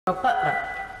Butler.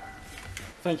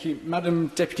 Thank you.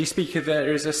 Madam Deputy Speaker,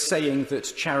 there is a saying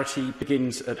that charity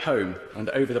begins at home,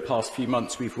 and over the past few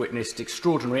months we've witnessed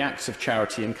extraordinary acts of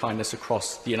charity and kindness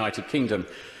across the United Kingdom.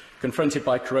 Confronted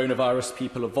by coronavirus,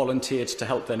 people have volunteered to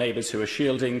help their neighbours who are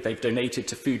shielding, they've donated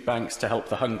to food banks to help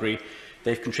the hungry,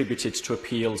 they've contributed to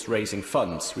appeals raising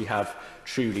funds. We have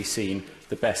truly seen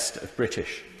the best of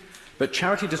British. But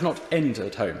charity does not end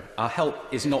at home. Our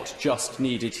help is not just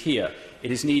needed here.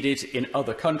 It is needed in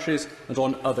other countries and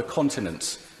on other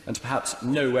continents, and perhaps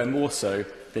nowhere more so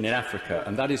than in Africa.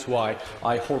 And that is why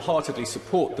I wholeheartedly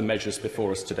support the measures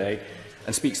before us today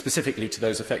and speak specifically to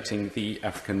those affecting the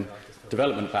African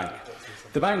Development Bank.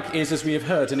 The bank is, as we have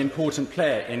heard, an important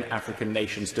player in African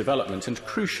nations' development and,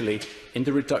 crucially, in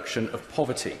the reduction of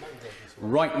poverty.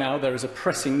 Right now, there is a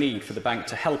pressing need for the bank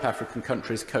to help African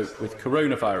countries cope with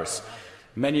coronavirus.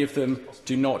 Many of them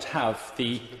do not have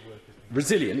the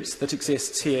resilience that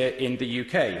exists here in the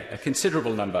UK. A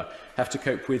considerable number have to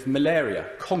cope with malaria.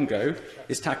 Congo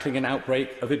is tackling an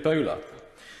outbreak of Ebola.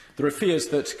 There are fears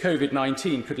that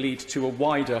COVID-19 could lead to a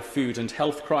wider food and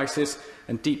health crisis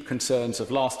and deep concerns of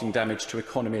lasting damage to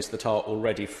economies that are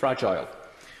already fragile.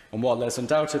 And while there's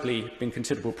undoubtedly been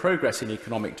considerable progress in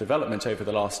economic development over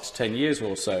the last 10 years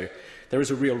or so, there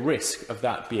is a real risk of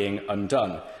that being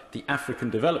undone. The African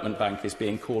Development Bank is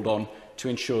being called on to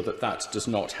ensure that that does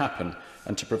not happen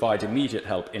and to provide immediate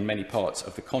help in many parts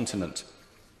of the continent.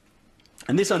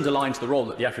 And this underlines the role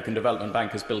that the African Development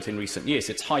Bank has built in recent years.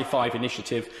 Its High Five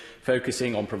initiative,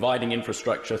 focusing on providing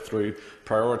infrastructure through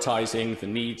prioritising the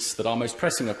needs that are most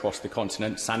pressing across the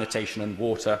continent: sanitation and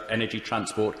water, energy,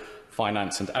 transport,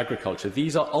 finance and agriculture.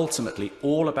 These are ultimately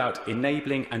all about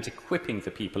enabling and equipping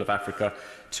the people of Africa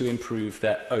to improve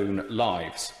their own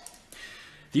lives.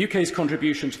 The UK's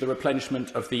contribution to the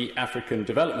replenishment of the African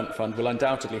Development Fund will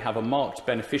undoubtedly have a marked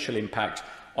beneficial impact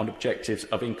on objectives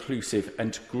of inclusive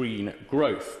and green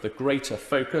growth. The greater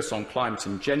focus on climate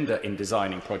and gender in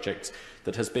designing projects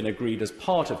that has been agreed as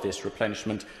part of this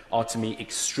replenishment are, to me,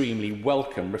 extremely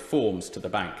welcome reforms to the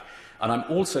bank. And I'm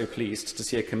also pleased to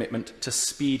see a commitment to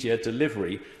speedier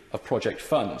delivery of project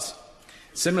funds.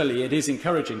 Similarly, it is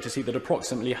encouraging to see that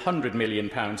approximately £100 million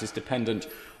is dependent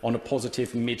on a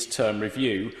positive mid-term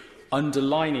review,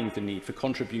 underlining the need for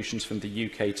contributions from the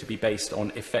UK to be based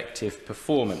on effective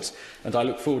performance. And I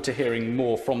look forward to hearing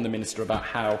more from the Minister about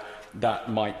how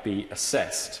that might be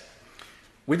assessed.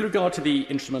 With regard to the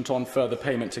instrument on further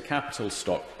payment to capital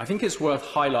stock, I think it's worth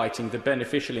highlighting the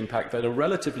beneficial impact that a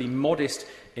relatively modest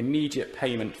immediate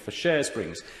payment for shares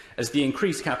brings, as the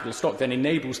increased capital stock then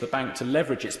enables the bank to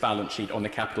leverage its balance sheet on the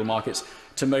capital markets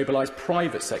to mobilise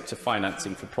private sector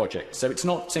financing for projects. So it's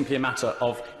not simply a matter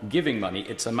of giving money,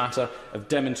 it's a matter of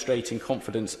demonstrating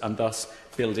confidence and thus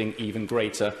building even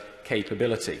greater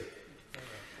capability.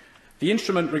 The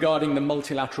instrument regarding the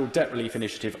multilateral debt relief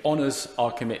initiative honours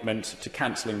our commitment to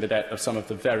cancelling the debt of some of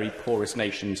the very poorest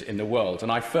nations in the world,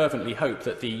 and I fervently hope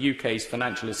that the UK's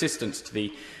financial assistance to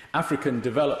the African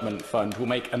Development Fund will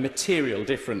make a material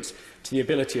difference to the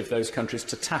ability of those countries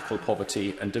to tackle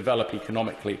poverty and develop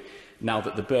economically now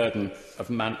that the burden of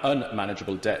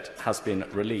unmanageable debt has been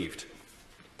relieved.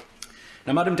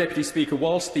 Now, Madam Deputy Speaker,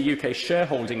 whilst the UK's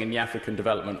shareholding in the African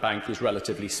Development Bank is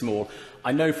relatively small,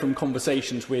 I know from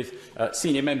conversations with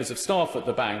senior members of staff at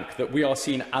the bank that we are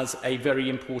seen as a very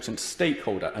important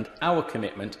stakeholder, and our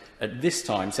commitment at this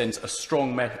time sends a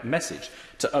strong message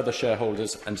to other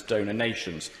shareholders and donor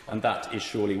nations, and that is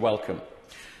surely welcome.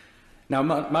 Now,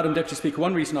 Madam Deputy Speaker,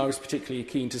 one reason I was particularly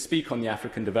keen to speak on the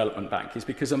African Development Bank is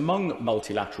because among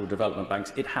multilateral development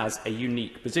banks, it has a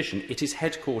unique position. It is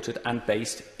headquartered and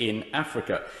based in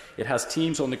Africa. It has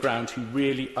teams on the ground who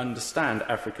really understand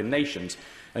African nations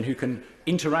and who can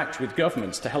interact with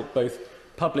governments to help both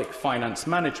public finance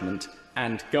management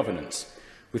and governance.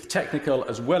 With technical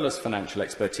as well as financial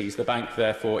expertise, the bank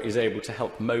therefore is able to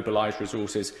help mobilise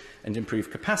resources and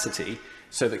improve capacity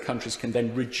so that countries can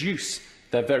then reduce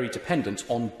their very dependence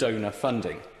on donor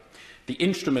funding. The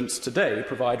instruments today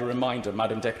provide a reminder,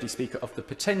 Madam Deputy Speaker, of the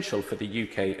potential for the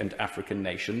UK and African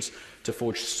nations to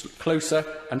forge closer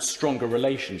and stronger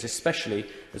relations, especially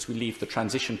as we leave the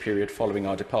transition period following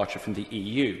our departure from the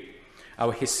EU.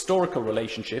 Our historical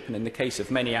relationship, and in the case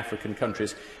of many African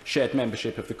countries, shared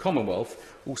membership of the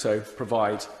Commonwealth, also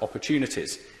provide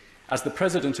opportunities. As the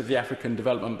President of the African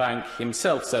Development Bank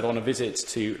himself said on a visit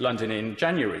to London in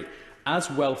January,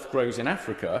 as wealth grows in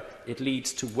Africa, it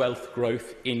leads to wealth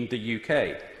growth in the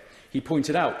UK. He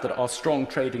pointed out that our strong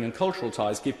trading and cultural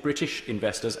ties give British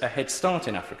investors a head start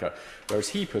in Africa, where, as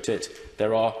he put it,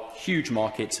 there are huge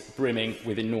markets brimming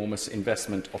with enormous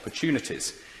investment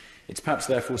opportunities. It's perhaps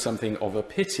therefore something of a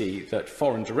pity that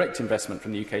foreign direct investment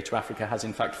from the UK to Africa has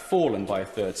in fact fallen by a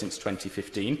third since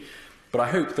 2015. But I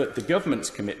hope that the government's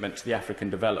commitment to the African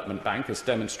Development Bank, as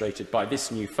demonstrated by this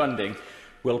new funding,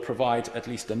 will provide at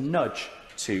least a nudge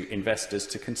to investors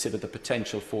to consider the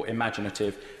potential for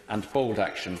imaginative and bold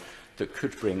action that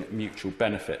could bring mutual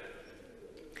benefit.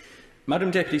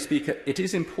 Madam Deputy Speaker, it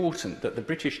is important that the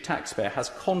British taxpayer has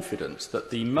confidence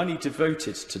that the money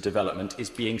devoted to development is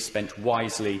being spent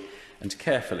wisely and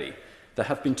carefully. There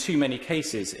have been too many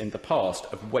cases in the past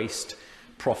of waste,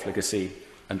 profligacy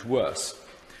and worse.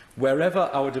 Wherever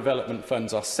our development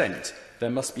funds are sent, there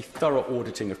must be thorough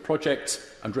auditing of projects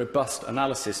and robust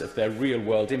analysis of their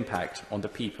real-world impact on the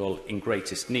people in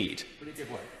greatest need.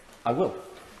 I will.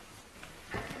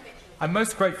 I'm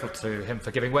most grateful to him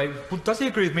for giving way. Well, does he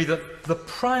agree with me that the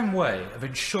prime way of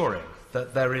ensuring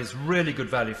that there is really good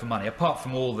value for money, apart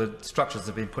from all the structures that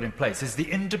have been put in place, is the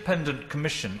Independent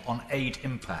Commission on Aid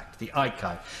Impact, the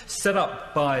ICAI, set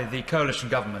up by the coalition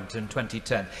government in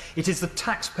 2010. It is the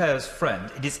taxpayer's friend.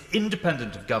 It is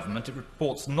independent of government. It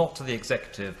reports not to the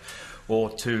executive or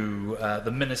to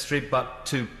the ministry, but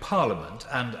to Parliament,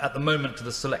 and at the moment to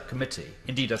the Select Committee,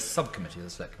 indeed a subcommittee of the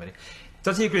Select Committee.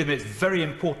 Does he agree with me it's very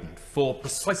important, for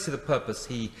precisely the purpose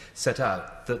he set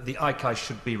out, that the ICAI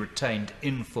should be retained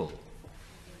in full?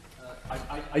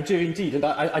 I do indeed, and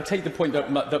I take the point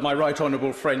that my right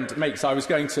honourable friend makes. I was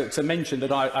going to mention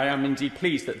that I am indeed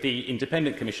pleased that the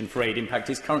Independent Commission for Aid Impact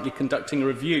is currently conducting a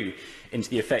review into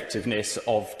the effectiveness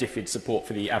of DFID support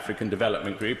for the African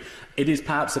Development Group. It is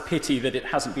perhaps a pity that it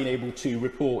hasn't been able to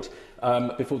report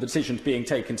before the decisions being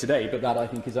taken today, but that I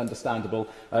think is understandable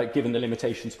given the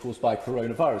limitations caused by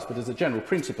coronavirus. But as a general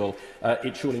principle,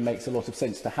 it surely makes a lot of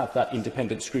sense to have that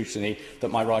independent scrutiny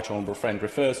that my right honourable friend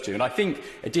refers to. And I think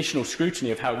additional scrutiny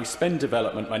of how we spend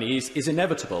development money is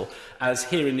inevitable, as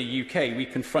here in the UK we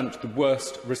confront the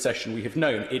worst recession we have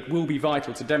known. It will be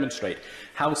vital to demonstrate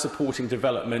how supporting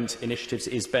development initiatives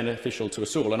is beneficial to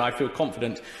us all, and I feel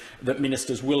confident that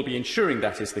ministers will be ensuring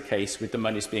that is the case with the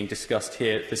monies being discussed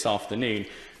here this afternoon,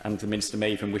 and the Minister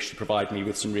may even wish to provide me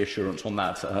with some reassurance on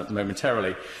that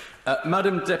momentarily.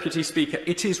 Madam Deputy Speaker,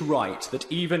 it is right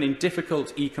that even in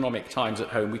difficult economic times at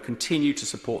home we continue to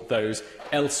support those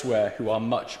elsewhere who are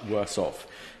much worse off.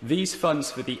 These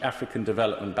funds for the African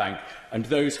Development Bank and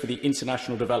those for the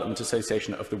International Development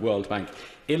Association of the World Bank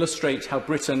illustrate how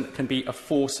Britain can be a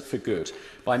force for good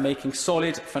by making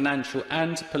solid financial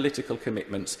and political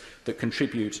commitments that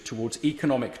contribute towards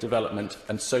economic development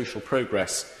and social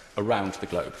progress around the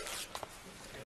globe.